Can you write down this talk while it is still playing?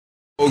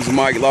Folks,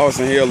 Mike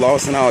Lawson here,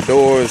 Lawson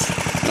Outdoors.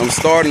 I'm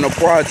starting a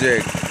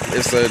project.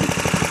 It's an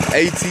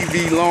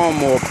ATV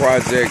lawnmower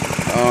project.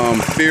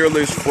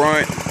 Fearless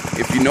Front.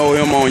 If you know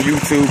him on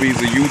YouTube,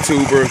 he's a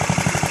YouTuber.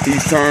 He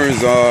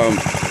turns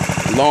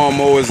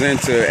lawnmowers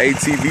into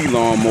ATV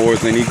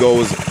lawnmowers, and he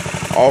goes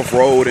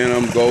off-road in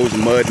them, goes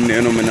mudding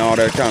in them and all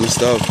that kind of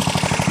stuff.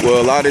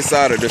 Well, I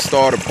decided to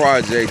start a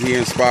project. He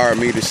inspired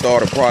me to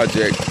start a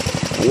project.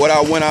 What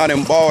I went out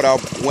and bought an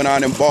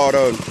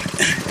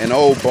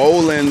old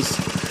Bolens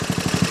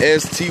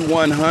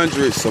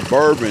ST100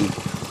 Suburban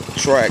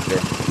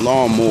tractor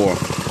lawnmower,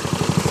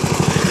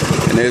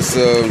 and it's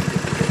an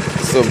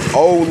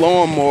old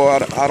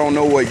lawnmower. I don't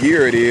know what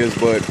year it is,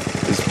 but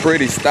it's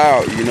pretty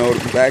stout. You know,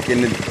 back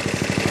in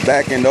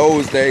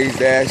those days,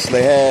 they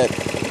actually had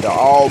the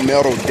all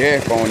metal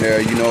deck on there.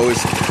 You know,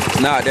 it's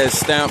not that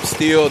stamped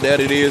steel that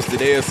it is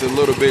today. It's a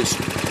little bit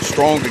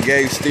stronger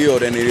gauge steel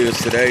than it is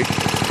today.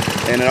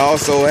 And it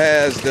also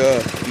has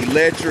the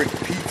electric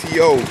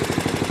PTO.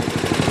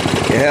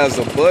 It has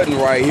a button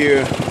right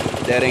here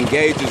that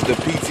engages the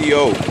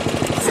PTO.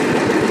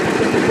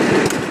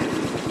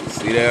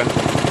 See there?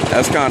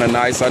 That's kind of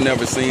nice. I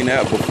never seen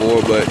that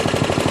before, but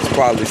it's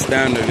probably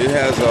standard. It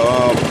has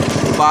a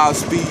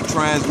 5-speed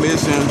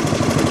transmission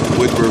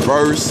with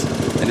reverse,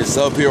 and it's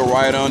up here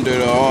right under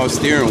the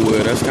steering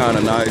wheel. That's kind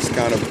of nice,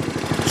 kind of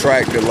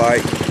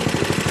tractor-like.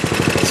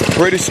 It's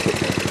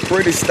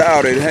pretty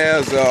stout. It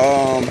has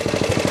I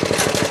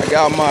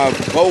got my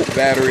boat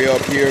battery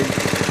up here,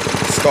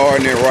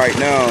 starting it right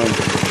now.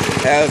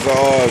 It has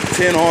a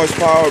 10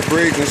 horsepower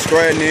Briggs and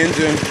Stratton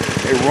engine.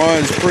 It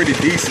runs pretty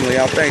decently.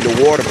 I think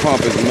the water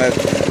pump is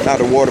not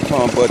the water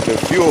pump, but the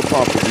fuel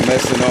pump is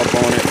messing up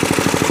on it.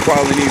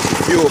 Probably needs the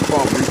fuel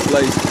pump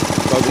replaced,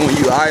 because when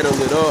you idle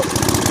it up,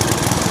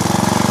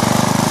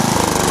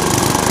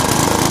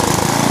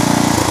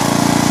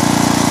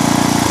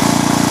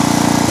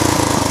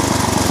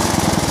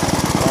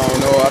 I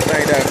don't know, I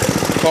think that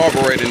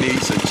carburetor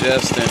needs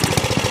adjusting.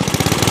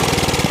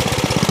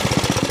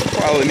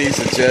 Probably needs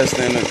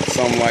adjusting or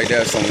something like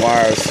that. Some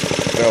wires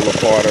fell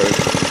apart, or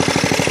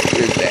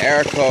the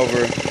air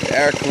cover, the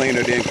air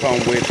cleaner didn't come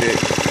with it.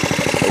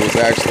 It was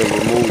actually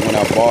removed when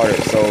I bought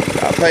it. So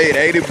I paid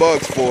 80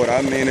 bucks for it.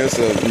 I mean, it's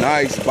a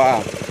nice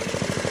buy.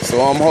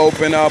 So I'm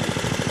hoping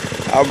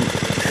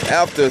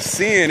after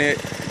seeing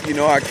it, you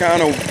know, I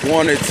kind of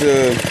wanted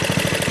to,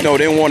 you know,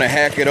 didn't want to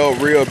hack it up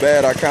real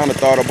bad. I kind of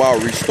thought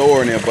about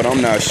restoring it, but I'm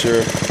not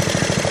sure.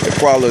 It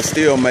probably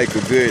still make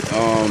a good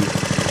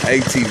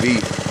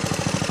ATV.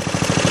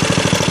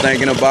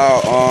 Thinking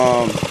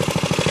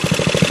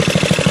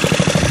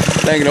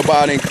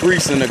about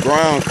increasing the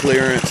ground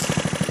clearance,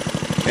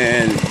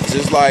 and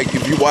just like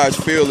if you watch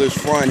Fearless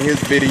Front, his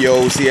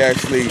videos, he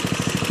actually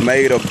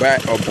made a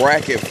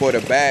bracket for the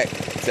back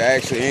to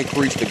actually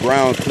increase the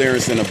ground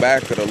clearance in the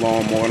back of the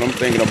lawnmower, and I'm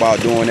thinking about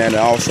doing that, and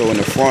also in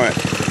the front,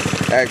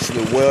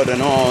 actually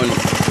welding on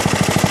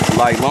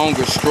like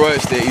longer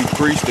struts to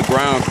increase the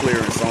ground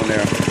clearance on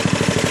there.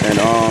 And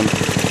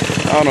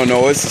I don't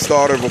know, it's the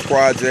start of a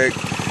project.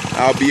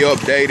 I'll be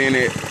updating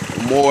it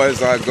more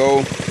as I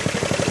go.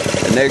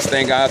 The next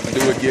thing I have to do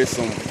is get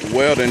some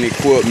welding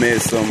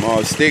equipment, some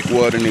stick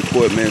welding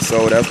equipment.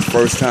 So that's the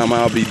first time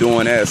I'll be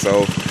doing that.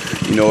 So,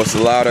 you know, it's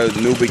a lot of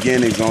new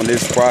beginnings on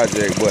this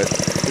project, but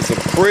it's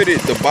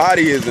the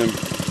body is in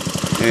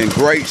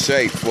great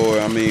shape for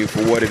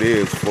what it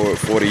is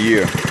for the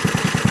year.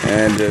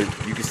 And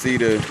you can see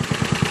the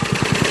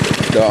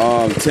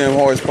 10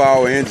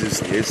 horsepower engine,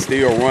 it's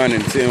still running.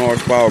 10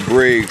 horsepower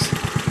Briggs.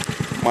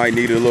 Might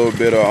need a little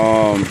bit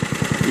of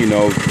you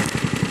know,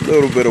 a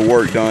little bit of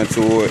work done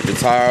to it. The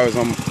tires,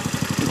 I'm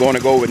going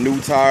to go with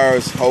new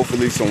tires,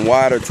 hopefully some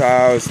wider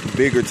tires,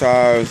 bigger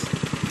tires.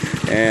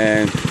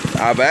 And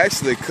I've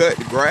actually cut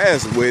the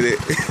grass with it.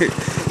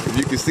 If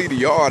you can see the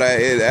yard,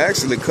 it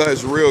actually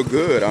cuts real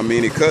good. I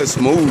mean, it cuts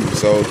smooth.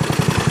 So,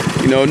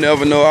 you know,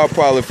 never know. I'll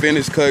probably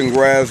finish cutting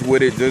grass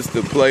with it just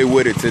to play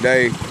with it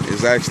today.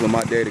 It's actually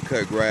my day to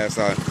cut grass.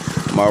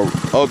 My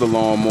other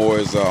lawnmower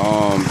is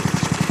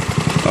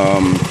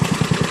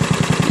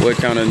what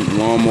kind of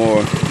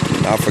lawnmower?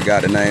 I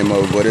forgot the name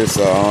of it, but it's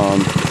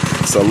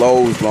a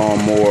Lowe's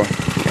lawnmower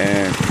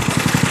and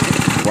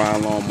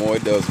grind lawnmower.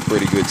 It does a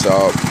pretty good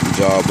job.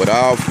 But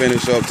I'll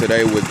finish up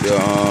today with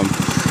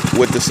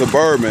the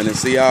Suburban and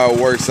see how it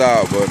works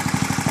out. But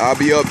I'll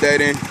be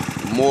updating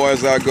more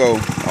as I go.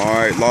 All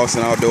right,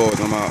 Lawson Outdoors,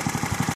 I'm out.